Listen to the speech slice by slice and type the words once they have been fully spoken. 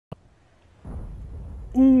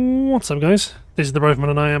What's up, guys? This is the Rifleman,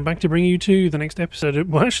 and I am back to bring you to the next episode,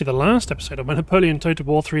 well, actually the last episode of my Napoleon Total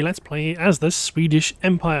War 3 Let's Play as the Swedish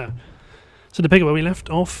Empire. So to pick up where we left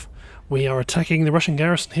off, we are attacking the Russian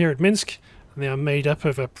garrison here at Minsk, and they are made up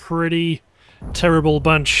of a pretty terrible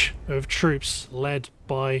bunch of troops led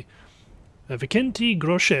by Vikenty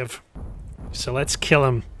Groshev. So let's kill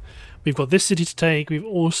him. We've got this city to take, we've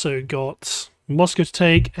also got Moscow to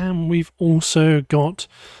take, and we've also got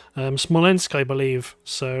Smolensk, I believe.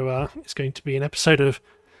 So it's going to be an episode of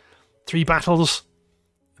 3 battles,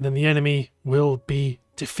 and then the enemy will be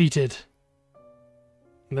defeated.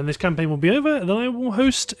 And then this campaign will be over, and then I will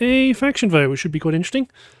host a faction vote, which should be quite interesting.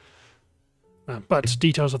 But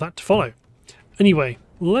details of that to follow. Anyway,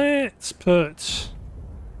 let's put...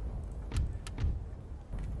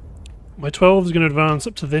 My 12 is going to advance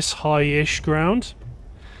up to this high-ish ground.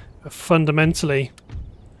 But fundamentally,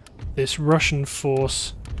 this Russian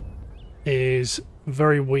force is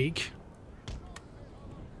very weak.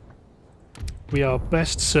 We are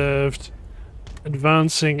best served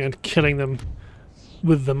advancing and killing them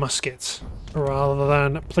with the muskets rather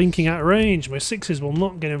than plinking at range. My 6s will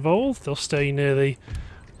not get involved, they'll stay near the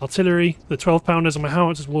artillery. The 12-pounders and my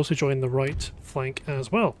howitzers will also join the right flank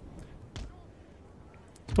as well.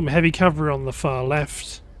 Got my heavy cavalry on the far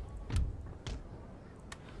left.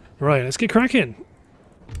 Right, let's get cracking.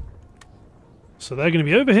 So they're going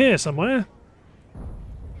to be over here somewhere.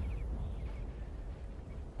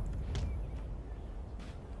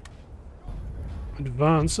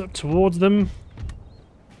 Advance up towards them.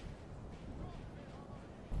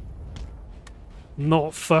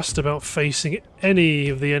 Not fussed about facing any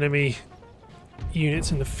of the enemy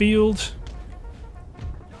units in the field.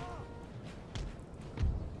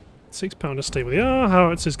 6-pounders stay where they are.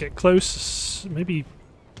 Howitzers get close. Maybe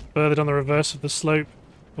further down the reverse of the slope.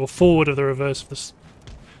 Or forward of the reverse of the...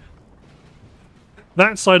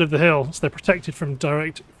 that side of the hill, so they're protected from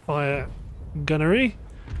direct fire gunnery.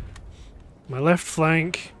 My left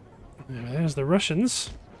flank, there's the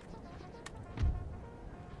Russians.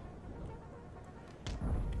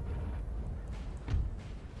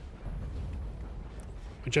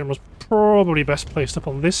 My general's probably best placed up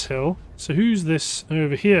on this hill. So who's this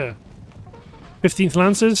over here? 15th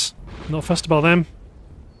Lancers, not fussed about them.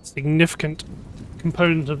 Significant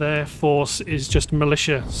component of their force is just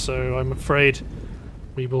militia, so I'm afraid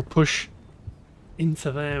we will push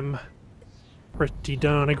into them pretty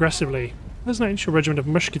darn aggressively. There's an actual regiment of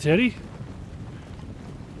musketry.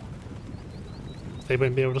 They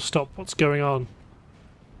won't be able to stop what's going on.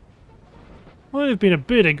 I've been a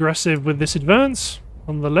bit aggressive with this advance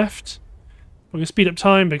on the left. I'm going to speed up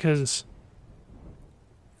time because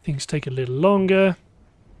things take a little longer.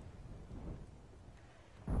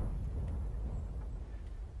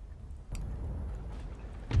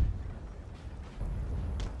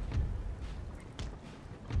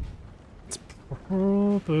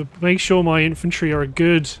 But make sure my infantry are a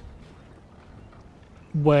good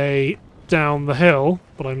way down the hill,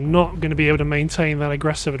 but I'm not going to be able to maintain that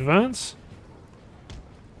aggressive advance.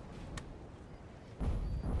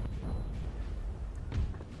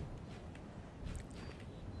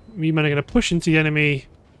 You men are going to push into the enemy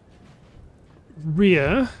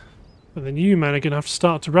rear, but then you men are going to have to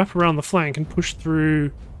start to wrap around the flank and push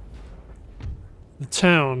through the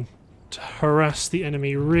town to harass the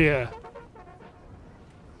enemy rear.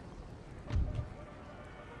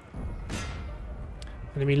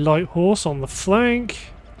 Enemy light horse on the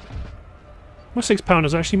flank. My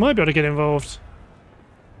 6-pounders actually might be able to get involved.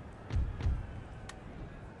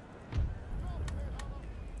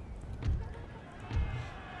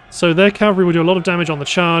 So their cavalry will do a lot of damage on the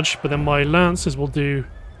charge, but then my lancers will do...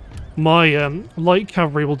 my light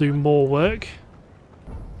cavalry will do more work.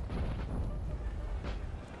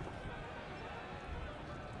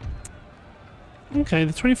 Okay,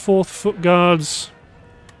 the 24th Foot Guards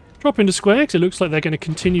drop into square, because it looks like they're going to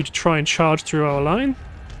continue to try and charge through our line.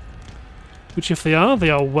 Which if they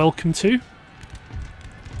are welcome to.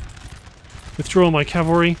 Withdraw my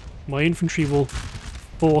cavalry. My infantry will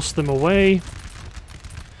force them away.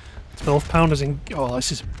 12-pounders in... oh,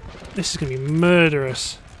 this is going to be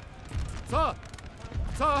murderous. Sir!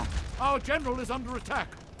 Sir! Our general is under attack!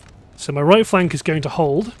 So my right flank is going to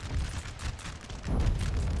hold.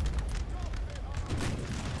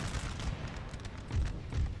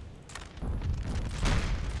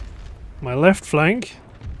 My left flank.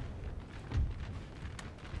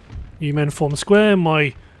 You men form square.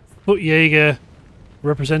 My Footjäger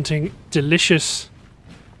representing delicious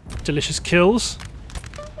kills.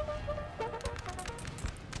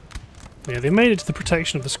 Yeah, they made it to the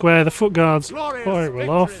protection of the square. The Foot Guards fire it well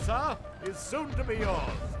off. Sir, is soon to be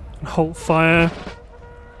yours. And halt fire.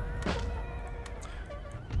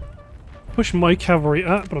 push my cavalry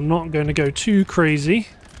up, but I'm not going to go too crazy.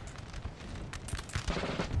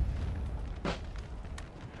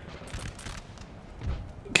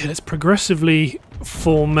 Okay, let's progressively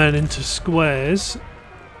form men into squares.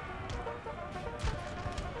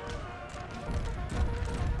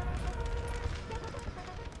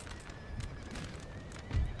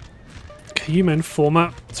 Okay, you men form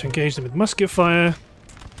up to engage them with musket fire.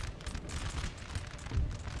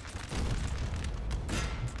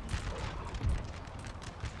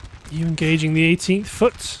 You engaging the 18th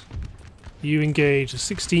Foot. You engage the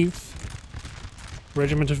 16th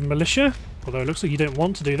Regiment of Militia. Although it looks like you don't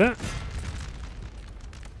want to do that.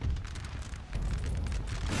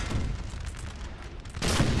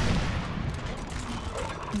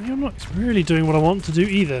 I'm not really doing what I want to do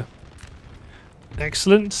either.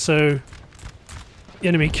 Excellent, so the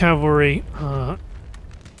enemy cavalry are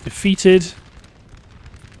defeated.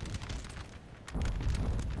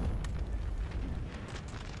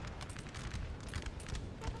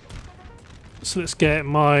 So let's get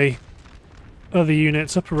my other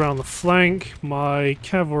units up around the flank. My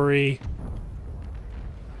cavalry.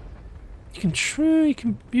 You can try.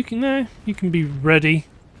 You can be ready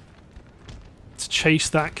to chase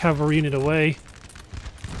that cavalry unit away.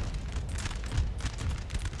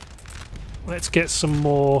 Let's get some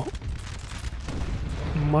more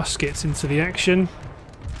muskets into the action.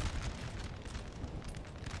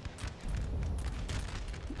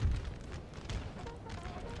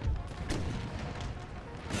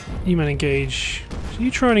 You men engage. So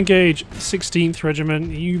you try and engage the 16th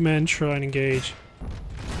Regiment. You men try and engage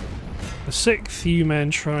the 6th. You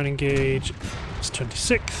men try and engage the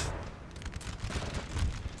 26th.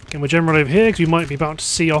 Again, we're generally over here because we might be about to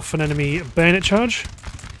see off an enemy bayonet charge.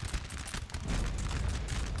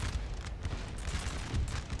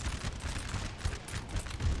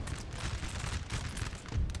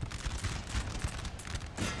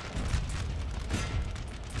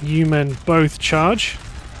 You men both charge.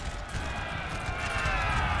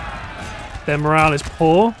 Their morale is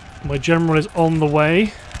poor. My general is on the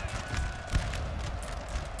way.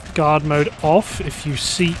 Guard mode off. If you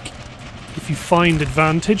find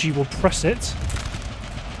advantage, you will press it.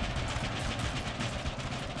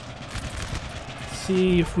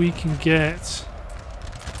 See if we can get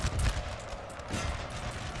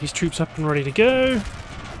these troops up and ready to go.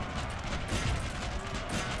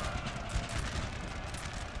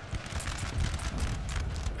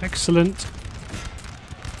 Excellent.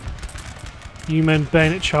 You men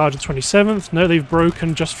bayonet charge the 27th. No, they've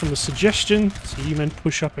broken just from the suggestion. So you men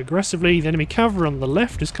push up aggressively. The enemy cavalry on the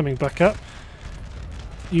left is coming back up.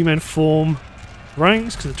 You men form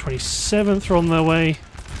ranks because the 27th are on their way.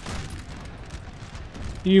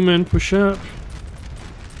 You men push up.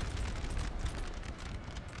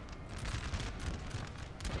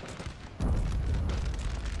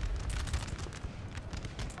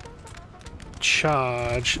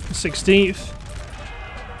 Charge 16th.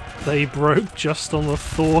 They broke just on the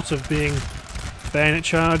thought of being bayonet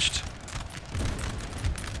charged.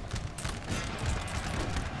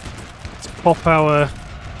 Let's pop our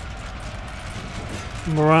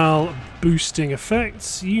morale boosting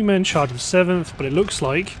effects. You men charge the 7th, but it looks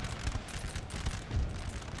like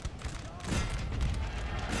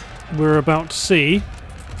we're about to see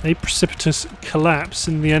a precipitous collapse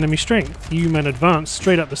in the enemy strength. You men advance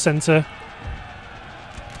straight up the centre.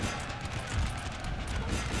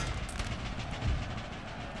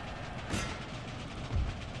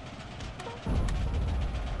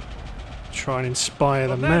 Try and inspire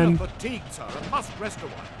the men.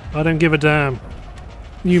 I don't give a damn.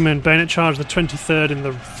 You men bayonet charge the 23rd in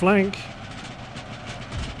the flank.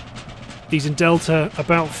 These in Delta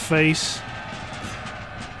about face.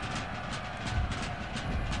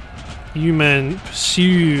 You men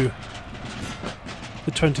pursue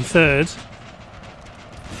the 23rd.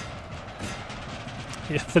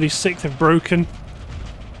 Yeah, 36th have broken.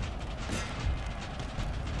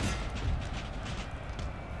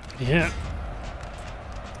 Yeah.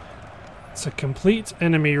 It's a complete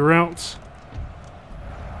enemy rout.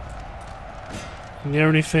 And the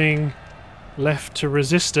only thing left to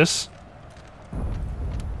resist us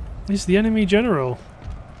is the enemy general.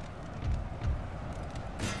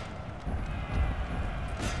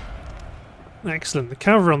 Excellent. The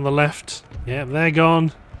cavalry on the left. Yeah, they're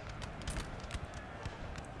gone.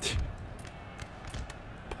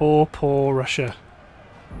 Poor, poor Russia.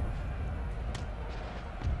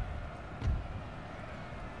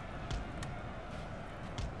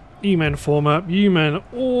 You men form up. You men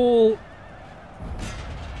all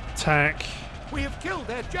attack. We have killed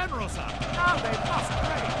their general, sir. Now they must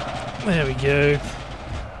pray. There we go.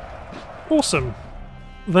 Awesome.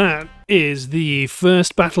 that is the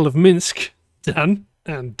first Battle of Minsk done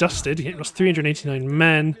and dusted. It lost 389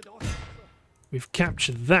 men. We've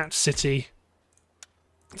captured that city.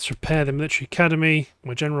 Let's repair the military academy.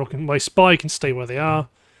 My spy can stay where they are.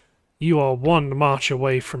 You are one march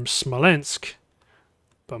away from Smolensk.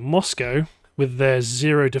 But Moscow, with their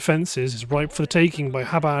 0 defences, is ripe for the taking by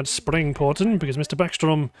Habad Springporten, because Mr.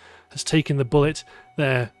 Backstrom has taken the bullet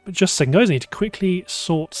there. But just a second, guys, I need to quickly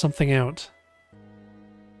sort something out.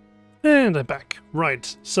 And I'm back.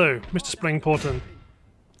 Right, so, Mr. Springporten,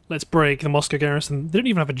 let's break the Moscow garrison. They don't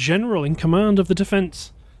even have a general in command of the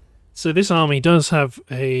defence. So this army does have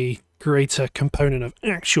a greater component of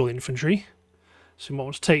actual infantry. So we might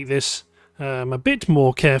want to take this a bit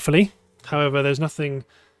more carefully. However, there's nothing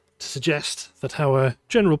to suggest that our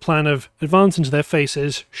general plan of advance into their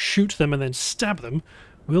faces, shoot them and then stab them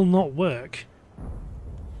will not work.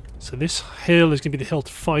 So this hill is going to be the hill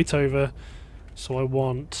to fight over. So I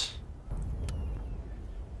want...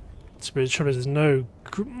 There's no...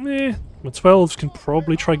 my 12s can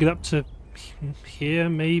probably try to get up to here,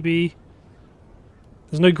 maybe.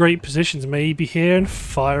 There's no great positions, maybe here, and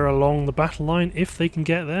fire along the battle line if they can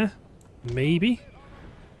get there. Maybe.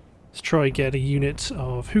 Let's try and get a unit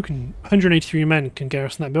of... 183 men can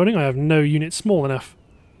garrison that building. I have no unit small enough.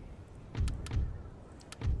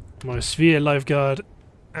 My Sphere Lifeguard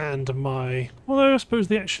and my... Although I suppose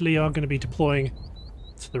they actually are going to be deploying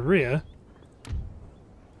to the rear.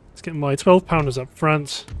 Let's get my 12-pounders up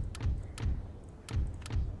front.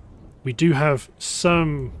 We do have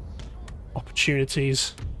some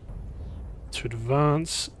opportunities to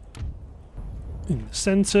advance in the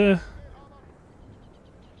centre.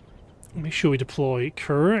 Make sure we deploy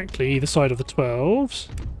correctly either side of the 12s.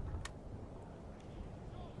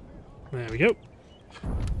 There we go.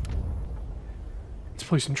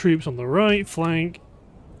 Deploy some troops on the right flank.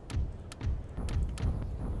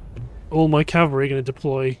 All my cavalry are going to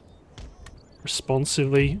deploy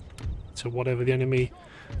responsively to whatever the enemy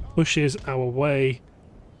pushes our way.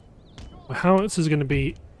 My howitzers are going to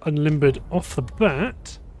be unlimbered off the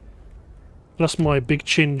bat. Plus my big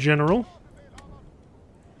chin general.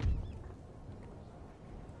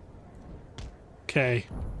 Okay,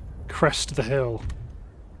 crest of the hill.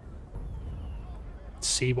 Let's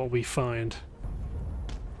see what we find.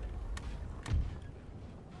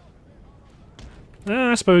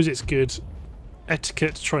 I suppose it's good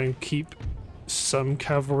etiquette to try and keep some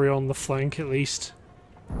cavalry on the flank at least.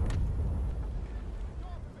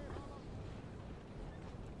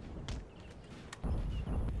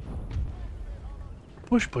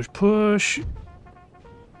 Push, push, push.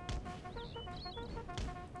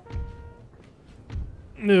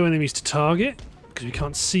 No enemies to target, because we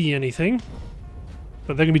can't see anything.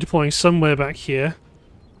 But they're going to be deploying somewhere back here.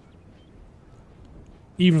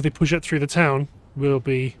 Even if they push up through the town, we'll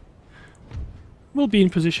be in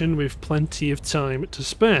position with plenty of time to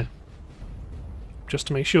spare. Just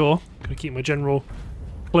to make sure, I'm going to keep my general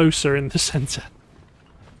closer in the centre.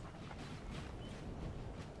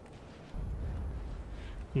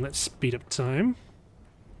 And let's speed up time.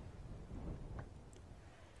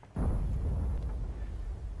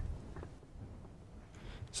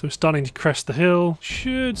 So we're starting to crest the hill.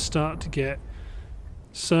 Should start to get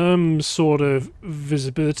some sort of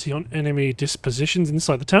visibility on enemy dispositions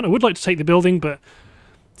inside the town. I would like to take the building, but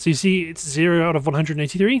so you see it's 0 out of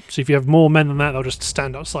 183. So if you have more men than that, they'll just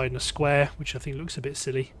stand outside in a square, which I think looks a bit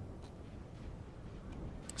silly.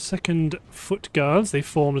 Second foot guards, they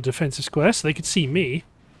formed a defensive square so they could see me.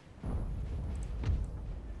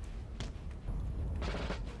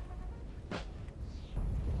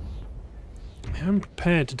 I'm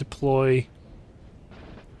prepared to deploy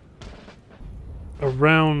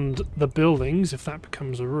around the buildings if that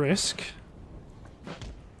becomes a risk.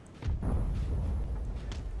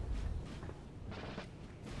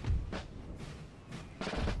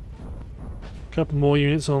 Couple more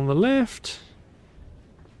units on the left.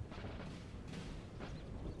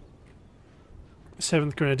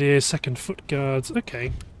 7th Grenadiers, 2nd Foot Guards.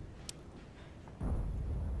 Okay.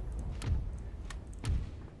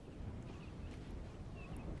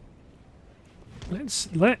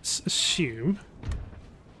 Let's assume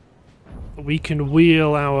that we can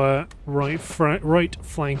wheel our right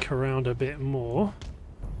flank around a bit more.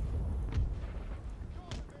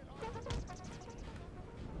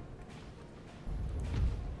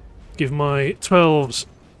 Give my 12s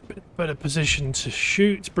a bit better position to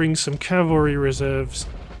shoot, bring some cavalry reserves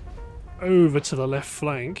over to the left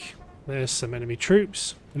flank. There's some enemy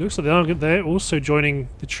troops. It looks like they're also joining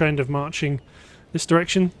the trend of marching this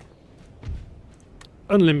direction.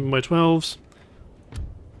 Unlimbered my 12s.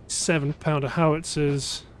 7-pounder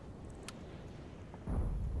howitzers.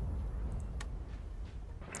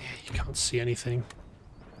 Can't see anything.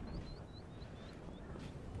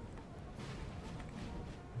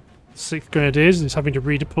 Sixth Grenadiers is having to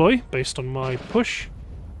redeploy based on my push.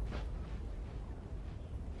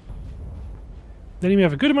 The enemy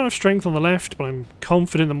have a good amount of strength on the left, but I'm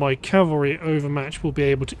confident that my cavalry overmatch will be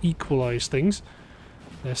able to equalise things.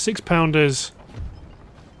 They're 6-pounders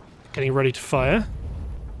getting ready to fire.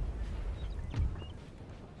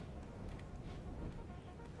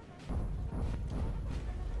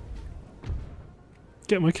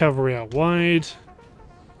 Get my cavalry out wide.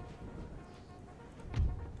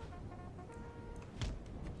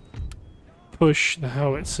 Push the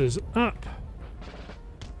howitzers up.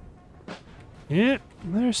 Yeah,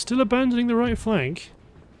 they're still abandoning the right flank.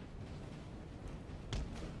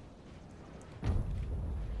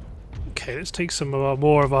 Okay, let's take some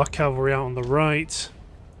more of our cavalry out on the right.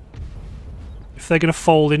 If they're going to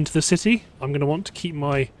fold into the city, I'm going to want to keep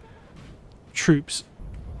my troops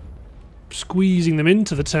squeezing them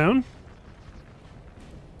into the town.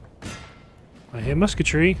 I hear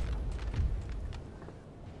musketry.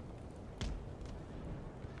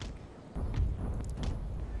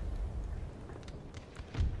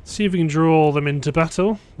 See if we can draw them into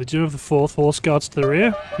battle. They do have the 4th Horse Guards to the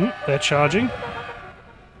rear. They're charging.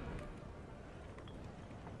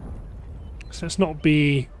 So let's not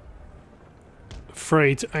be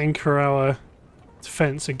afraid to anchor our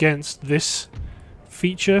defense against this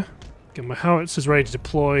feature. Get my howitzers ready to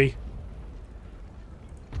deploy.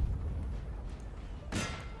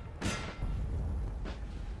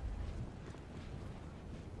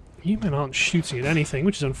 You men aren't shooting at anything,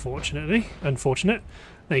 which is unfortunate.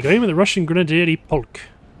 There you go, in with the Russian Grenadier Polk.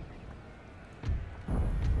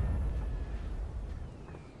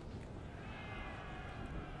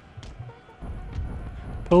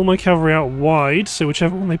 Pull my cavalry out wide, so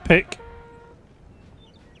whichever one they pick.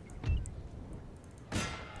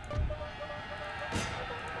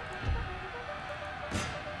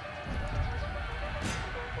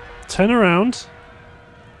 Turn around.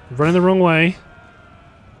 Running the wrong way.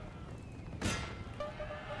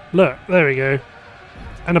 Look, there we go.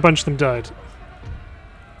 And a bunch of them died.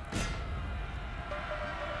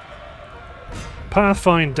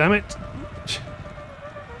 Pathfind, damn it.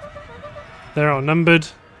 They're outnumbered.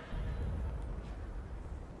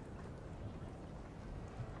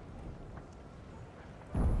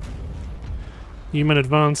 You men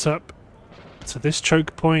advance up to this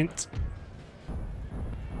choke point.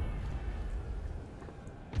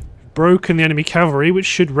 Broken the enemy cavalry, which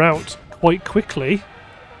should rout quite quickly,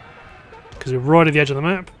 because we're right at the edge of the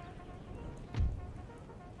map.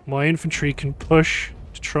 My infantry can push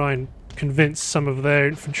to try and convince some of their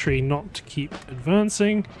infantry not to keep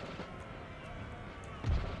advancing.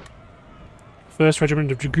 1st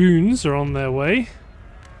Regiment of Dragoons are on their way.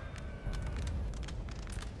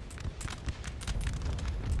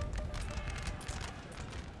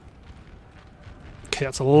 Okay,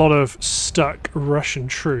 that's a lot of stuck Russian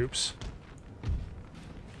troops.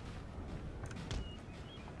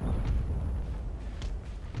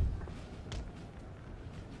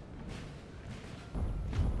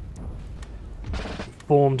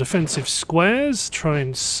 Form defensive squares, try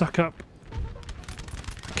and suck up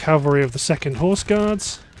the cavalry of the 2nd Horse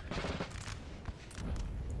Guards.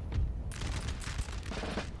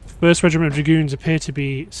 1st Regiment of Dragoons appear to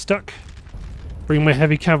be stuck. Bring my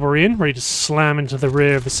heavy cavalry in, ready to slam into the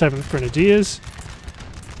rear of the 7th Grenadiers.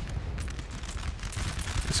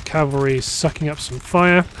 This cavalry is sucking up some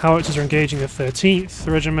fire. Howitzers are engaging the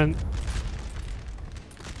 13th Regiment.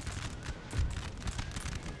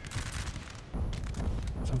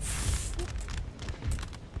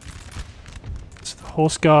 So the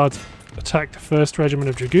Horse Guards attack the 1st Regiment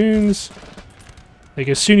of Dragoons. Like,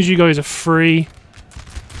 as soon as you guys are free,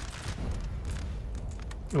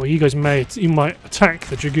 well, you might attack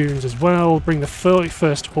the Dragoons as well. Bring the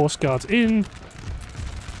 31st Horse Guards in.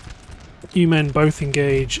 You men both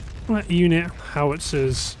engage that unit.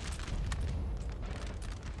 Howitzers.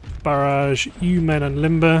 Barrage. You men and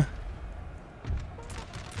limber.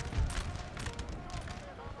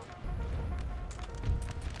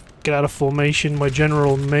 Get out of formation. My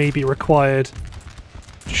general may be required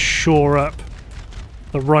to shore up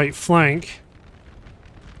the right flank.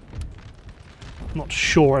 Not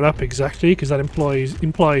shore it up exactly, because that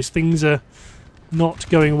implies things are not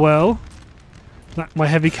going well. My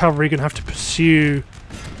heavy cavalry are going to have to pursue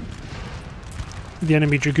the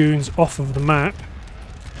enemy dragoons off of the map.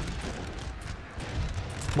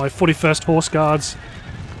 My 41st Horse Guards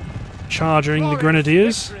charging the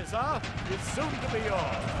Grenadiers.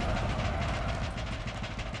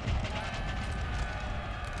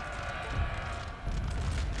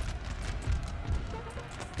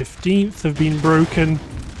 15th have been broken.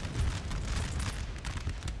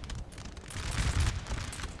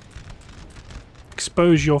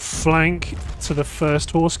 Expose your flank to the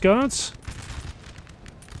 1st Horse Guards.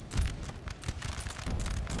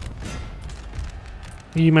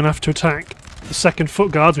 You men have to attack the 2nd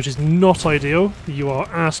Foot Guards, which is not ideal. You are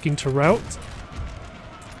asking to rout.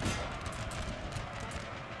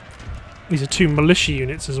 These are 2 militia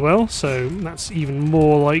units as well, so that's even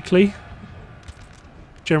more likely.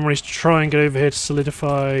 Generally to try and get over here to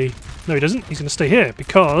solidify... No, he doesn't. He's going to stay here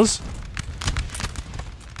because...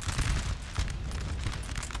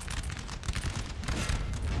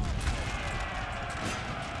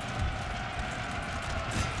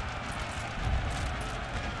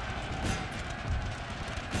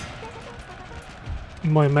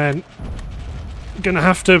 my men are going to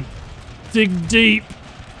have to dig deep.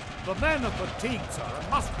 The men are fatigued, sir, and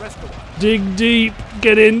must rest a while. Dig deep.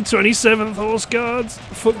 Get in, 27th Horse Guards,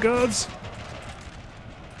 Foot Guards.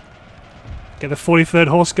 Get the 43rd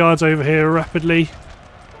Horse Guards over here rapidly.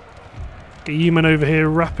 Get you men over here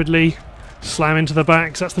rapidly. Slam into the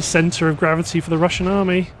backs. That's the centre of gravity for the Russian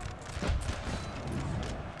army.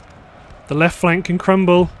 The left flank can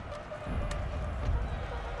crumble.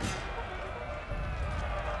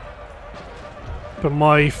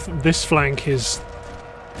 But this flank is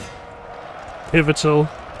pivotal.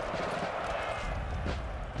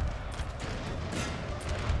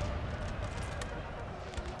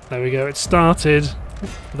 There we go, it started.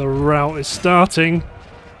 The rout is starting.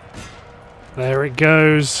 There it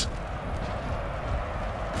goes.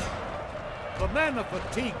 The men are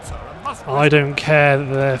fatigued, sir, and must... I don't care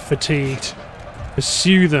that they're fatigued.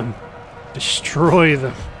 Pursue them. Destroy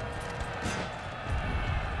them.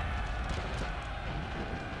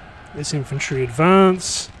 This infantry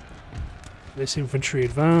advance. This infantry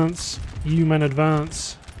advance. You men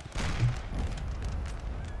advance.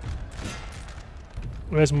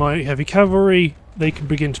 Where's my heavy cavalry? They can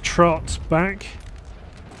begin to trot back.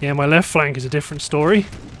 Yeah, my left flank is a different story.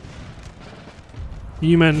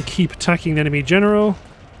 You men keep attacking the enemy general.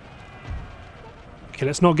 Okay,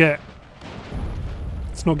 let's not get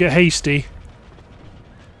hasty.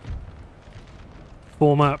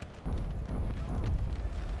 Form up.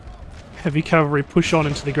 Heavy cavalry push on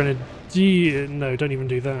into the grenadier. No, don't even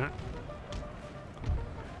do that.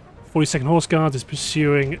 42nd Horse Guards is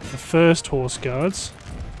pursuing the 1st Horse Guards.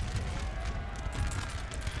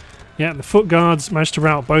 Yeah, the Foot Guards managed to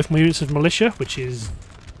rout both my units of militia, which is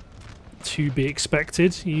to be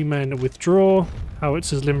expected. You men withdraw.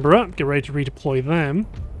 Howitzers limber up. Get ready to redeploy them.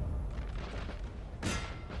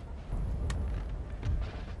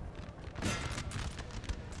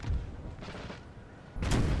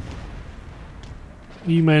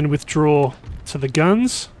 You men withdraw to the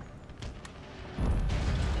guns.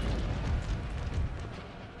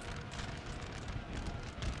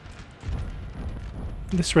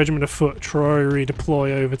 This regiment of foot try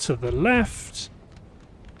redeploy over to the left.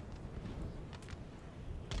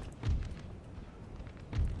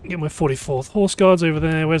 Get my 44th Horse Guards over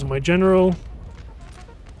there. Where's my general?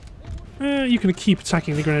 You can keep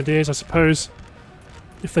attacking the grenadiers, I suppose,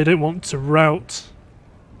 if they don't want to rout.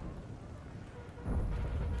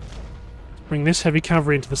 Bring this heavy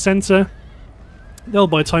cavalry into the centre. They'll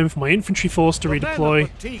buy time for my infantry force to redeploy.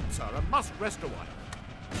 Fatigued, sir, and must rest a while.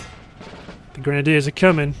 The grenadiers are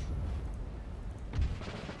coming.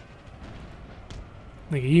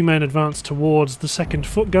 You men advance towards the 2nd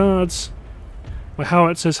Foot Guards. My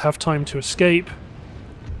howitzers have time to escape.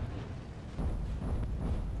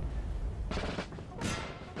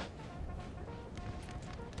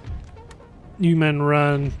 You men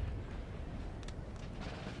run.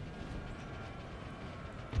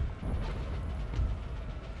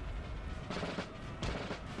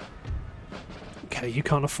 Okay, you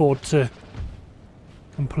can't afford to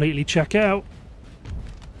completely check out.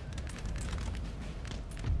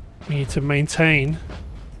 We need to maintain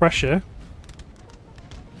pressure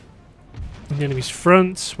on the enemy's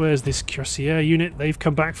front. Where's this cuirassier unit? They've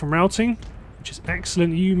come back from routing, which is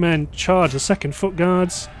excellent. You men charge the 2nd Foot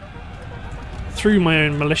Guards through my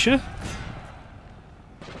own militia.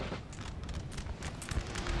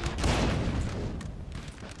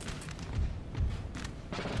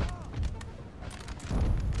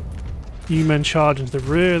 You men charge into the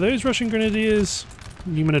rear of those Russian grenadiers.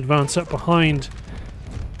 You men advance up behind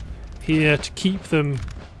here to keep them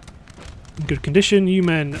in good condition. You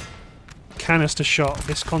men canister shot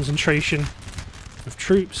this concentration of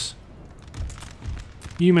troops.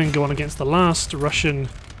 You men go on against the last Russian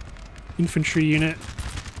infantry unit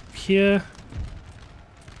here.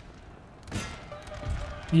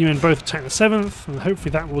 You men both attack the 7th, and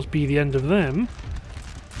hopefully that will be the end of them.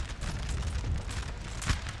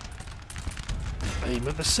 aim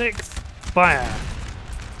at the 6th. Fire!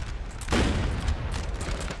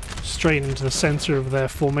 Straight into the centre of their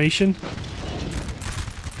formation.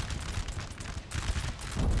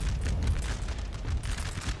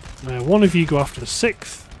 Now one of you go after the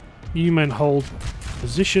 6th. You men hold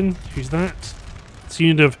position. Who's that? It's a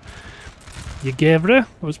unit of Yagevra.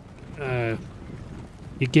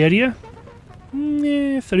 Yageria?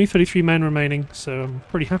 Yeah, 33 men remaining, so I'm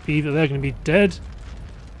pretty happy that they're going to be dead.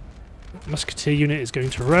 Musketeer unit is going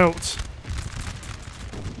to rout.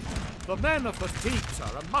 The men are fatigued, sir,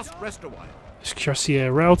 and must rest a while. This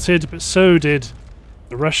cuirassier routed, but so did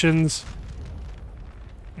the Russians.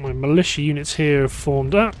 My militia units here have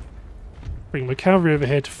formed up. Bring my cavalry over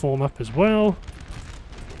here to form up as well.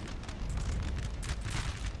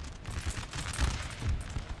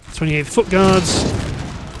 '28th Foot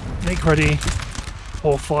Guards, make ready.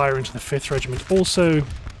 Pour fire into the 5th Regiment. Also,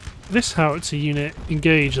 this howitzer unit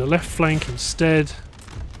engage the left flank instead.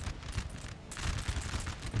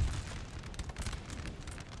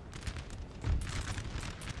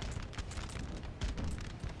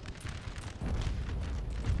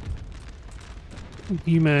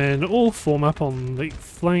 You men all form up on the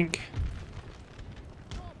flank.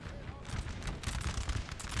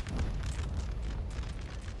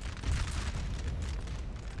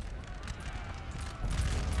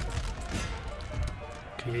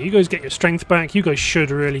 Okay, you guys get your strength back. You guys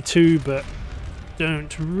should really too, but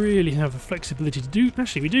don't really have the flexibility to do...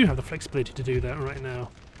 Actually, we do have the flexibility to do that right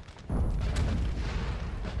now.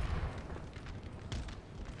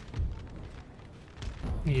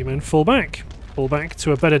 You men fall back. Fall back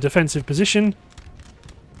to a better defensive position.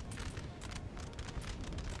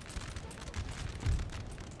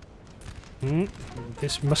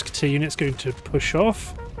 This musketeer unit's going to push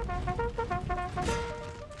off.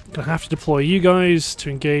 Gonna have to deploy you guys to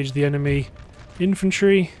engage the enemy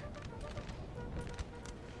infantry.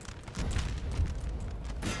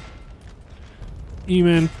 You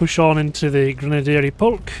men push on into the Grenadieri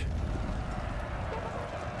Polk.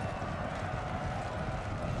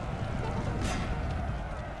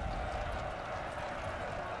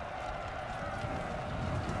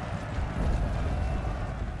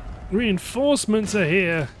 Reinforcements are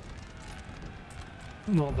here.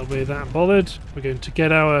 Not that we're that bothered. We're going to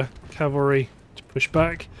get our cavalry to push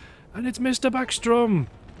back. And it's Mr. Backstrom!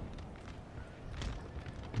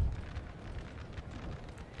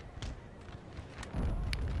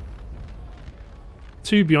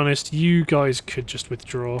 To be honest, you guys could just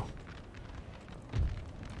withdraw.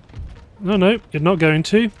 No, you're not going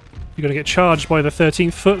to. You're going to get charged by the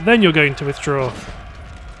 13th Foot, then you're going to withdraw.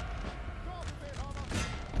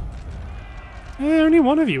 Yeah, only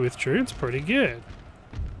one of you withdrew. It's pretty good.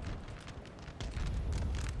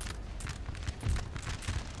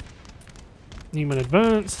 Newman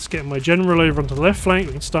advance. Let's get my general over onto the left flank.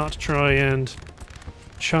 We can start to try and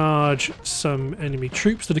charge some enemy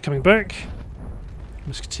troops that are coming back.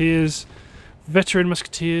 Musketeers. Veteran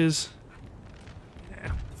musketeers.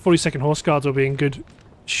 Yeah. 42nd Horse Guards will be in good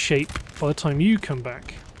shape by the time you come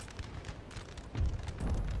back.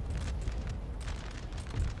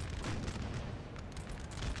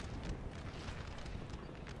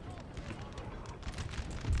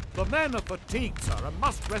 The men are fatigued, sir, and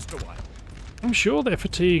must rest a while. I'm sure they're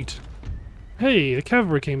fatigued. Hey, the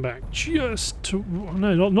cavalry came back just to...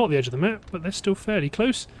 No, not the edge of the map, but they're still fairly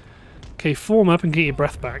close. Okay, form up and get your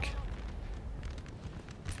breath back.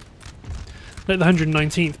 Let the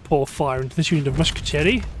 119th pour fire into this unit of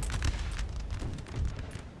musketeer.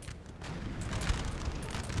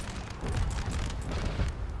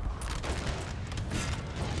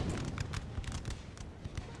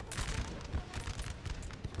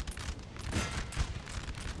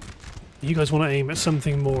 You guys want to aim at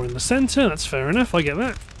something more in the centre, that's fair enough, I get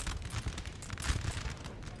that.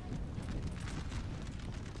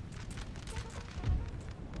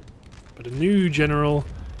 But a new general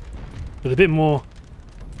with a bit more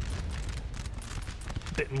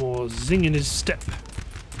zing in his step.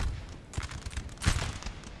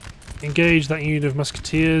 Engage that unit of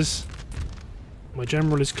musketeers. My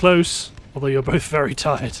general is close, although you're both very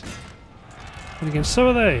tired. And again, so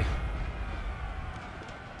are they.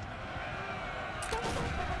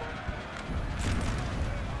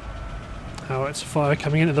 Howitzer fire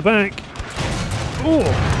coming in at the back. Oh!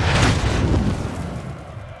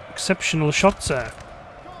 Exceptional shots there.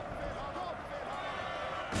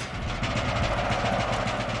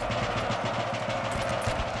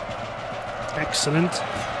 Excellent.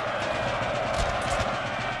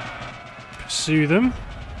 Pursue them.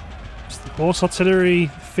 It's the horse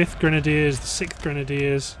artillery, 5th Grenadiers, the 6th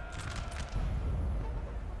Grenadiers.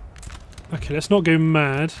 Okay, let's not go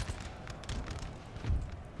mad.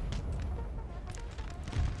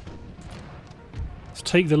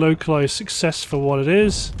 take the localized success for what it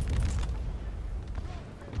is.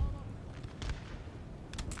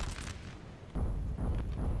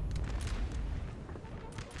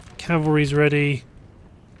 Cavalry's ready.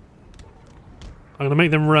 I'm going to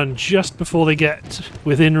make them run just before they get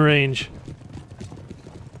within range.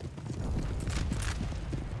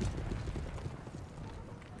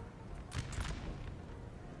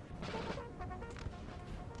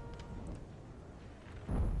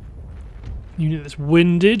 Unit that's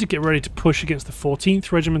winded, get ready to push against the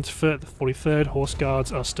 14th Regiment. The 43rd Horse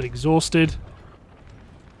Guards are still exhausted.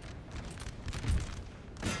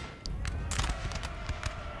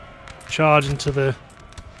 Charge into the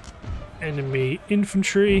enemy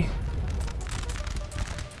infantry.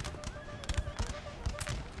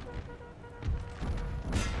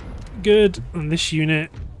 Good. And this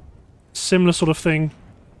unit, similar sort of thing.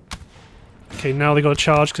 Okay, now they got to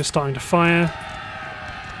charge because they're starting to fire.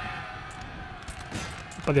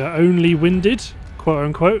 But they are only winded, quote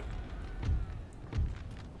unquote.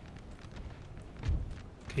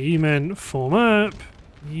 Okay, you men form up.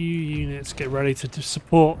 You units get ready to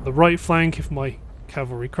support the right flank if my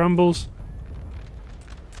cavalry crumbles.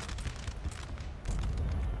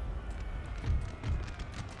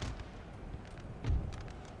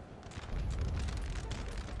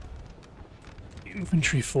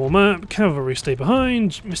 Infantry form up, cavalry stay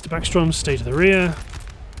behind, Mr. Backstrom stay to the rear.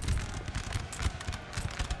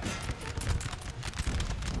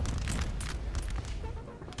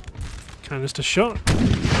 Canister shot.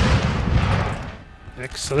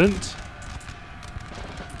 Excellent.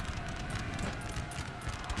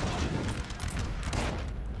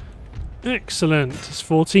 Excellent. This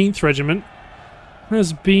 14th Regiment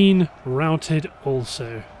has been routed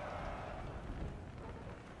also.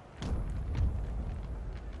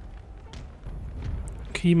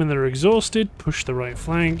 Keymen that are exhausted, push the right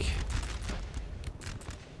flank.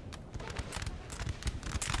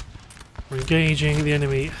 We're engaging the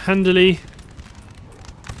enemy handily.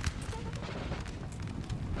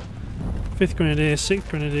 5th Grenadier, 6th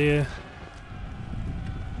Grenadier.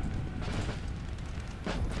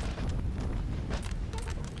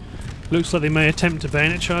 Looks like they may attempt to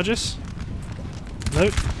bayonet charge us.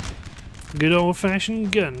 Nope. Good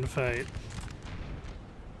old-fashioned gunfight.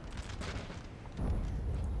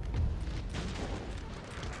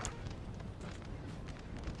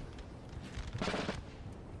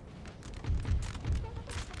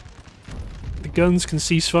 The guns can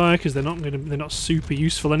cease fire because they're not super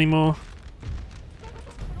useful anymore.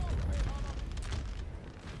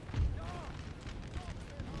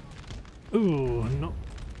 Ooh, not.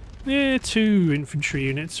 Yeah, 2 infantry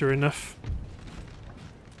units are enough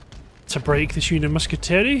to break this unit of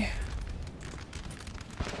musketeer.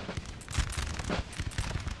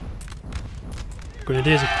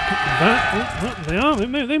 Grenadiers are that. Oh, they are.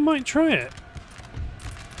 They might try it.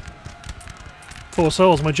 Poor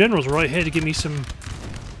souls. My general's right here to give me some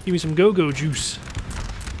go-go juice.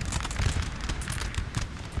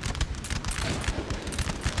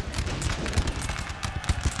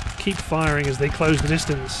 Keep firing as they close the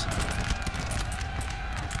distance.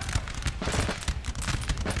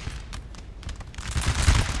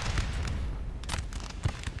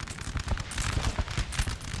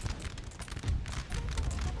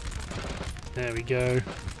 There we go.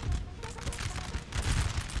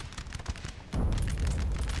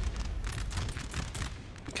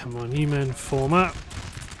 Come on, you men, form up.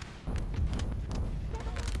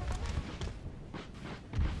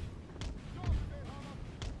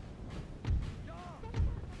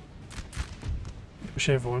 Push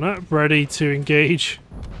everyone up, ready to engage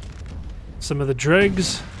some of the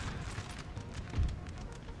dregs.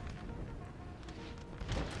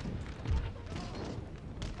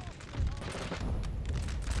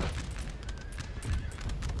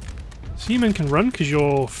 So you men can run because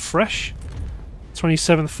you're fresh.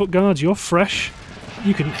 27th Foot Guards, you're fresh.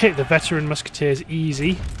 You can hit the veteran musketeers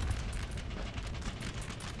easy.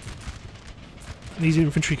 These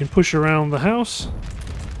infantry can push around the house.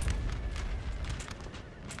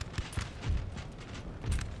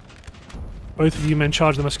 Both of you men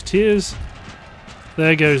charge the musketeers.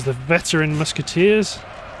 There goes the veteran musketeers.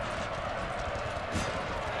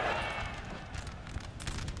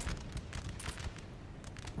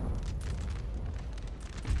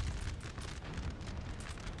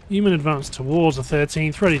 You men advance towards the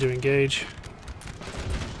 13th, ready to engage.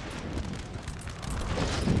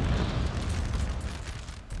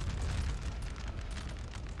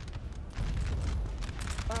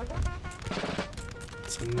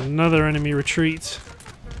 It's another enemy retreat.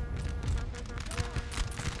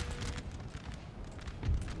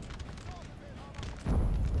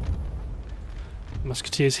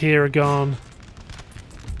 Musketeers here are gone.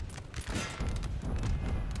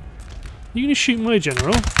 You gonna shoot my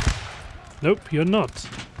general? Nope, you're not.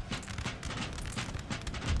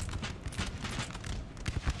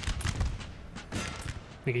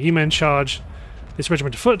 Okay, you men charge this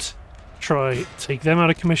regiment of foot. Try take them out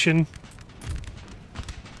of commission.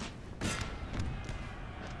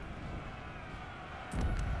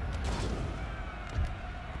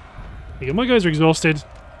 Okay, my guys are exhausted,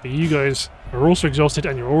 but you guys are also exhausted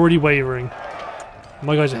and you're already wavering.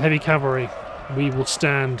 My guys are heavy cavalry. We will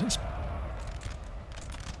stand.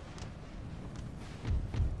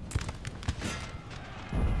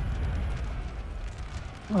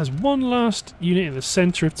 There's one last unit in the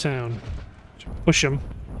centre of town. Push them.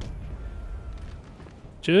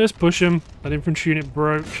 Just push them. That infantry unit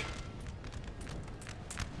broke.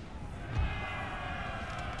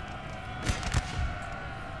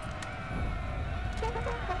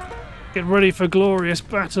 Get ready for glorious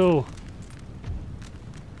battle.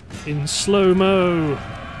 In slow-mo.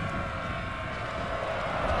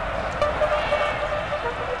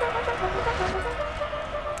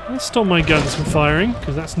 Let's stop my guns from firing,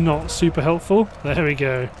 because that's not super helpful. There we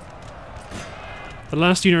go. The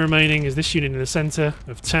last unit remaining is this unit in the centre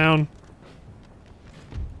of town.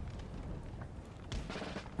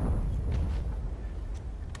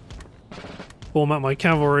 Form out my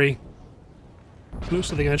cavalry. Looks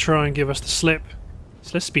like they're going to try and give us the slip.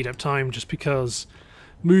 So let's speed up time just because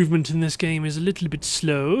movement in this game is a little bit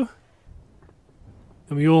slow.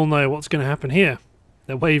 And we all know what's going to happen here.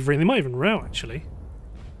 They're wavering. They might even rout, actually.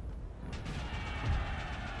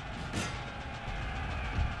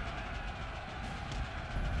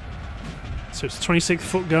 So it's 26th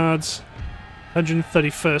Foot Guards,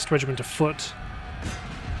 131st Regiment of Foot,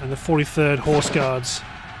 and the 43rd Horse Guards.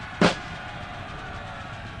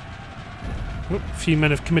 Oop, a few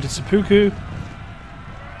men have committed seppuku.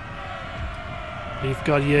 Leaf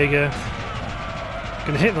Guard Jaeger.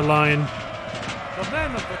 Gonna hit the line. The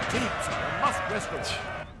men of the teams must rest.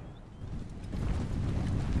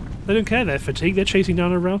 They don't care they're fatigued, they're chasing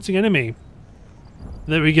down a routing enemy.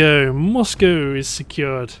 There we go, Moscow is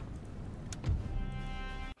secured.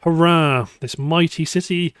 Hurrah! This mighty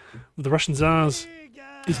city of the Russian Tsars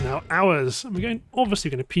is now ours. And we're obviously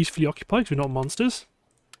going to peacefully occupy because we're not monsters.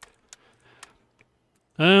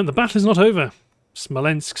 The battle is not over.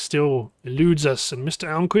 Smolensk still eludes us, and Mr.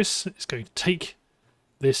 Almquist is going to take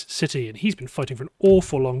this city. And he's been fighting for an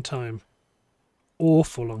awful long time.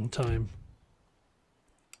 Awful long time.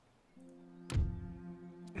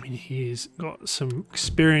 I mean, he's got some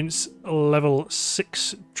experience, level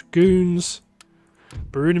 6 dragoons.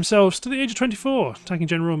 Baroon himself, to the age of 24. Attacking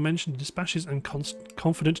general mentioned dispatches and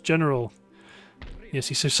confident general.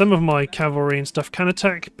 Yes, so some of my cavalry and stuff can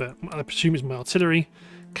attack, but I presume it's my artillery.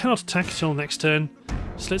 Cannot attack until next turn.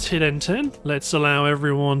 So let's hit end turn. Let's allow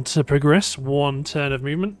everyone to progress. One turn of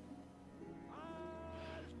movement.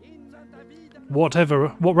 What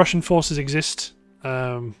Russian forces exist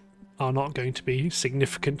are not going to be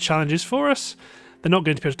significant challenges for us. They're not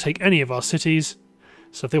going to be able to take any of our cities.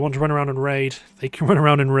 So if they want to run around and raid, they can run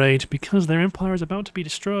around and raid because their empire is about to be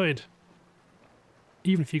destroyed.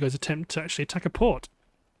 Even if you guys attempt to actually attack a port.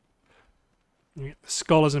 The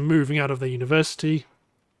scholars are moving out of their university.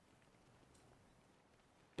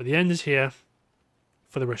 But the end is here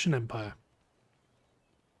for the Russian Empire.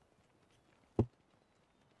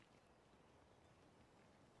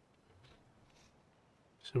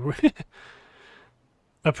 So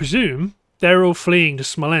I presume they're all fleeing to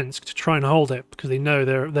Smolensk to try and hold it because they know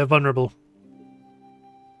they're vulnerable.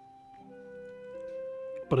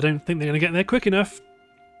 But I don't think they're going to get there quick enough.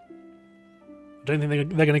 I don't think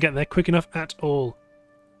they're going to get there quick enough at all.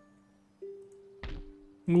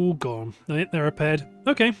 All gone. They're repaired.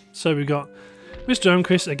 Okay, so we've got Mr.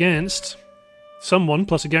 Almquist against someone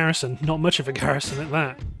plus a garrison. Not much of a garrison at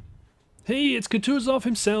that. Hey, it's Kutuzov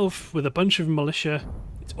himself with a bunch of militia.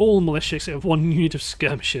 It's all militia except one unit of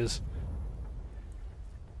skirmishers.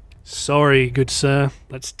 Sorry, good sir.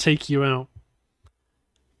 Let's take you out.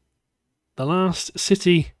 The last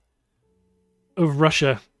city of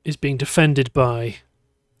Russia is being defended by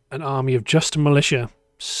an army of just militia.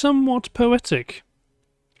 Somewhat poetic.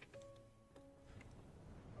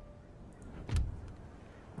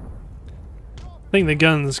 I think the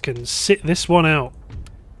guns can sit this one out.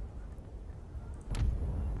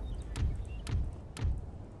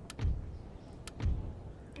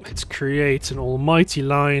 Let's create an almighty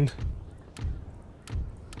line.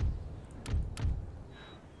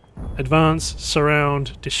 Advance,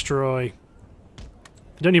 surround, destroy.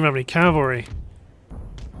 They don't even have any cavalry.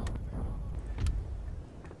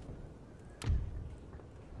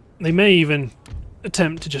 They may even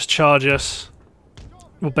attempt to just charge us,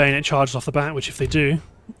 or bayonet charges off the bat, which if they do,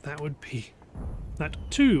 that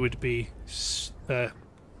too would be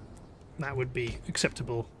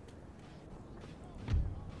acceptable.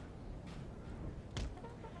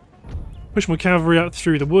 Push my cavalry out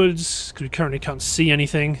through the woods, because we currently can't see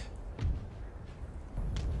anything.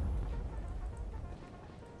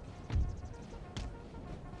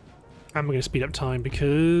 And we're going to speed up time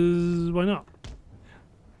because why not?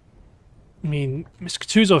 I mean, Mr.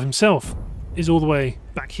 Kutuzov himself is all the way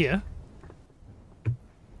back here.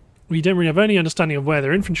 We don't really have any understanding of where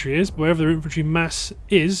their infantry is, but wherever their infantry mass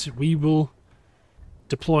is, we will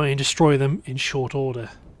deploy and destroy them in short order.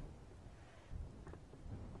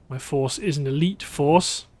 My force is an elite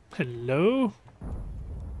force. Hello?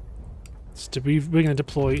 We're going to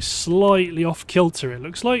deploy slightly off kilter, it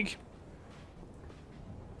looks like.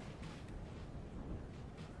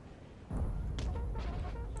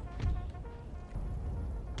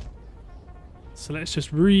 So let's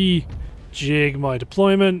just rejig my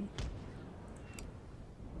deployment.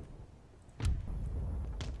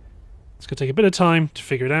 It's going to take a bit of time to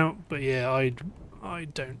figure it out, but yeah, I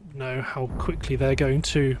don't know how quickly they're going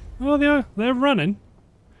to... Oh, they're running.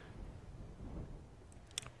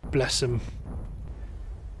 Bless them.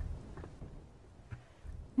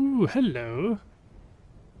 Ooh, hello.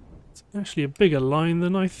 It's actually a bigger line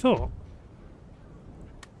than I thought.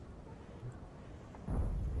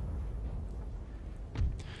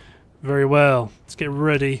 Very well. Let's get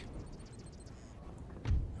ready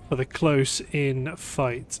for the close-in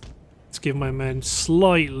fight. Let's give my men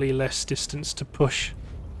slightly less distance to push.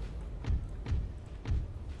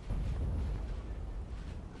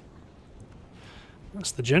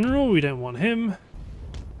 That's the general. We don't want him.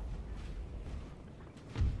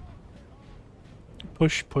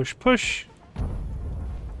 Push, push, push.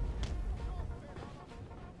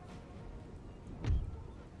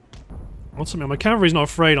 Ultimately, my cavalry's not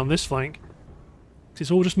afraid on this flank. It's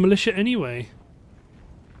all just militia anyway.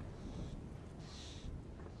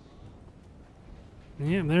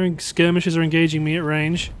 Yeah, their skirmishers are engaging me at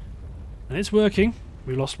range. And it's working.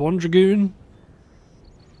 We lost one dragoon.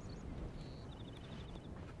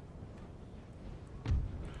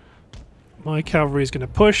 My cavalry is going to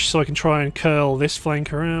push so I can try and curl this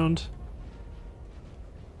flank around.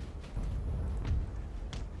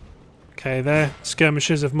 Okay, their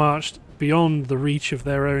skirmishers have marched beyond the reach of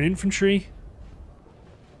their own infantry.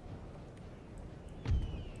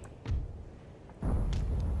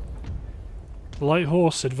 Light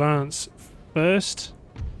horse advance first.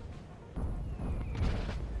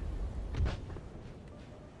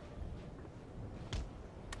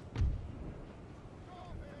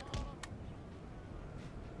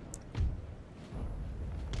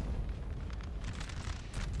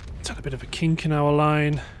 It's had a bit of a kink in our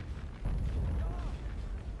line.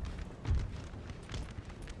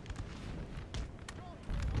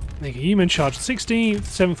 There you go, charge 16th,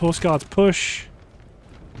 7th Horse Guards push.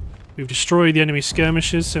 We've destroyed the enemy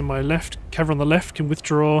skirmishers, so my cavalry on the left can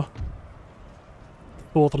withdraw.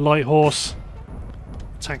 4th Light Horse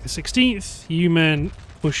attack the 16th. You men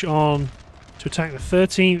push on to attack the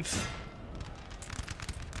 13th.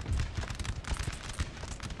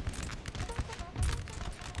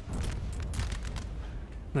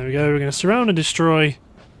 There we go, we're going to surround and destroy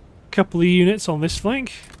a couple of units on this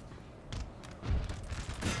flank.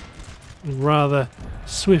 In rather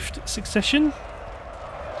swift succession.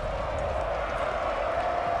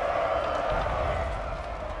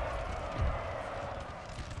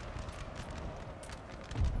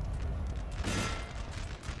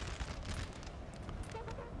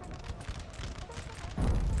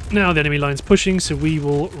 Now the enemy line's pushing, so we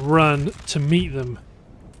will run to meet them.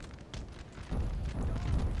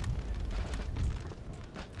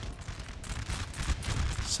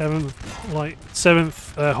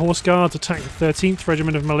 Seventh Horse Guards attack the 13th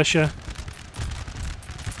Regiment of Militia.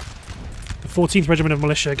 The 14th Regiment of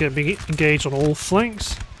Militia get engaged on all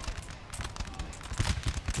flanks.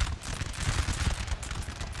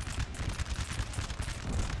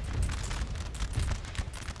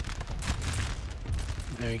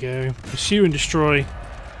 There we go. Pursue and destroy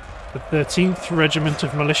the 13th Regiment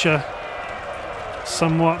of Militia.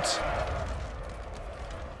 Somewhat.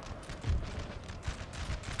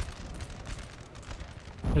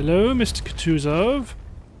 Hello, Mr. Kutuzov.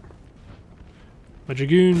 My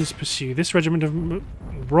dragoons pursue this regiment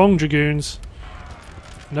of... Wrong dragoons.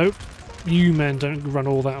 Nope. You men don't run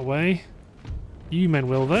all that way. You men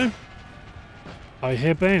will, though. I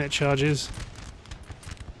hear bayonet charges.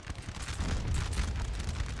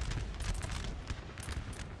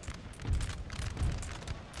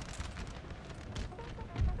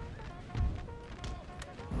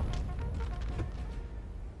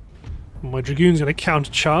 My Dragoon's going to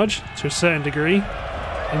counter-charge to a certain degree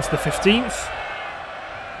into the 15th.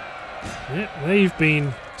 Yeah, they've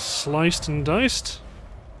been sliced and diced.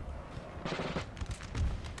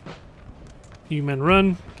 You men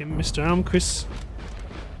run. Get Mr. Almquist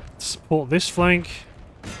to support this flank.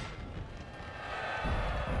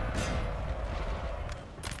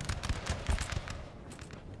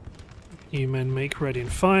 You men make ready and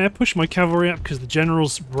fire. Push my cavalry up because the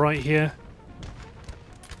general's right here.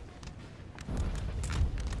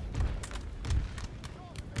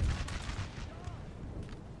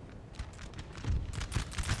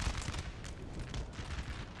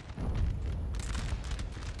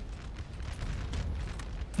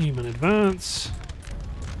 You men advance.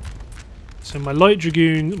 So my light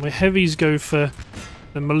dragoon, my heavies go for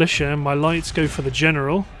the militia, and my lights go for the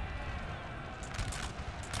general.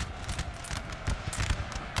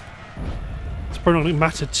 Probably not going to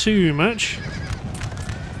matter too much.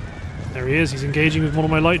 There he is, he's engaging with one of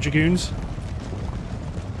my light dragoons.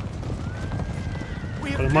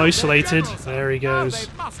 But I'm isolated. There he goes.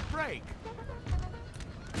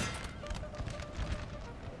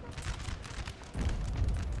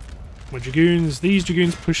 My dragoons, these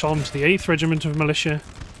dragoons push on to the 8th Regiment of Militia.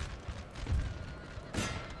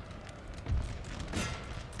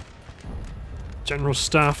 General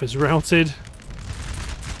staff is routed.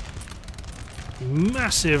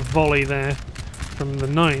 Massive volley there from the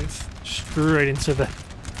 9th, straight into the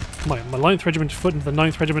my 9th Regiment of Foot into the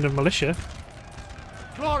 9th Regiment of Militia.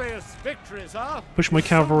 Glorious victories, huh? Push my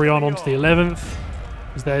cavalry onto the 11th,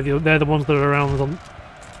 because they're the ones that are around the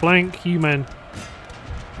flank. You men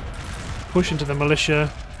push into the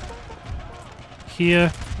militia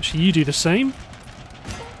here. Actually, you do the same,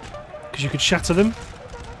 because you could shatter them.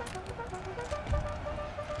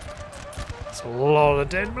 It's a lot of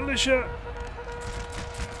dead militia.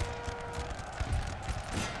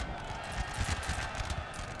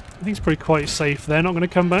 I think it's probably quite safe. They're not going to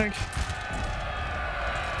come back.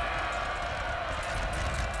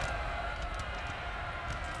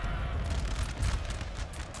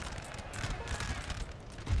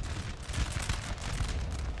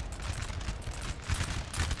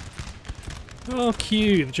 Oh,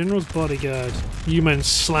 cute. The General's bodyguard. You men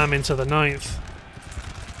slam into the 9th.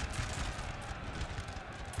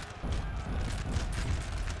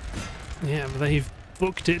 Yeah, they've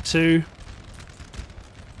booked it too.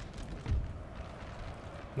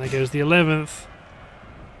 There goes the 11th.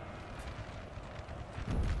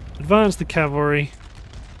 Advance the cavalry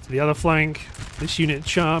to the other flank. This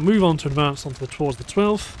unit move on to advance towards the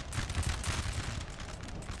 12th.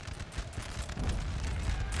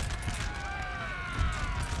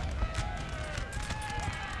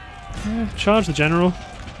 Yeah, charge the general.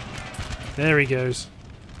 There he goes.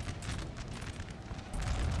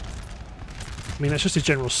 I mean, that's just his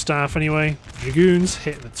general staff anyway. Dragoons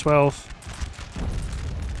hit the 12th.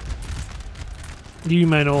 You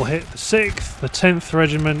men all hit the 6th, the 10th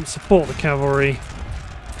Regiment, support the cavalry.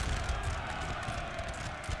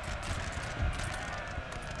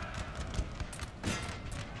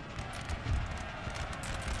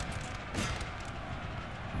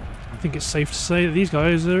 I think it's safe to say that these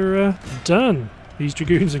guys are done. These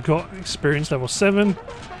Dragoons have got experience level 7.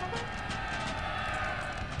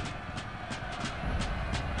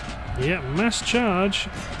 Yeah, mass charge.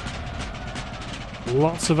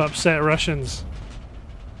 Lots of upset Russians.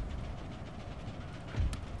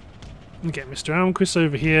 Get Mr. Almquist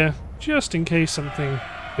over here, just in case something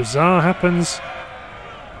bizarre happens.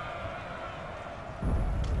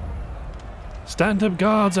 Stand up,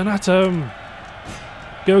 guards, and at 'em!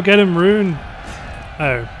 Go get 'em, Rune!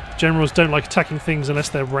 Oh, generals don't like attacking things unless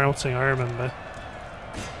they're routing, I remember.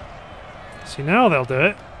 See, now they'll do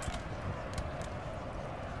it.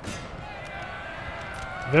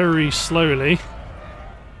 Very slowly.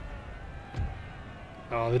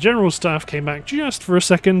 Oh, the general staff came back just for a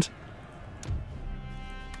second.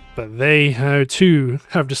 But they, too,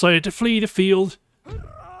 have decided to flee the field.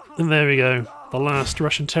 And there we go. The last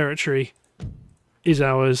Russian territory is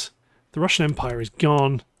ours. The Russian Empire is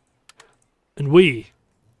gone. And we,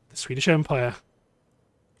 the Swedish Empire,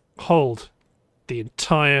 hold the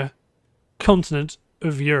entire continent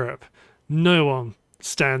of Europe. No one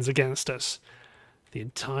stands against us. The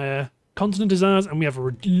entire continent is ours, and we have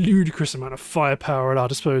a ludicrous amount of firepower at our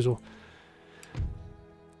disposal.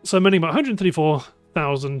 So many, about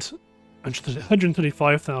 135,000,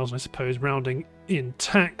 I suppose, rounding in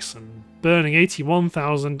tax, and burning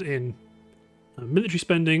 81,000 in military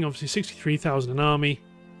spending, obviously 63,000 in army,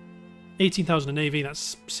 18,000 in navy. That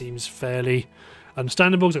seems fairly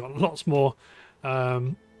understandable because I've got lots more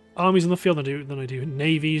armies on the field than I do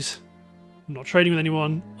navies. I'm not trading with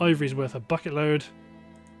anyone. Ivory's worth a bucket load.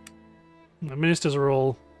 The ministers are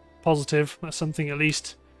all positive. That's something at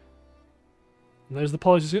least. And those are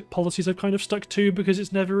the policies I've kind of stuck to because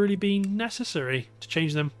it's never really been necessary to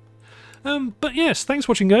change them. But yes, thanks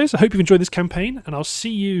for watching, guys. I hope you've enjoyed this campaign, and I'll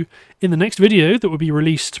see you in the next video that will be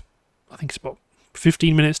released, I think it's about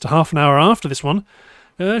 15 minutes to half an hour after this one,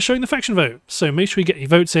 showing the faction vote. So make sure you get your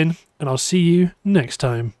votes in, and I'll see you next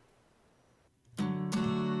time.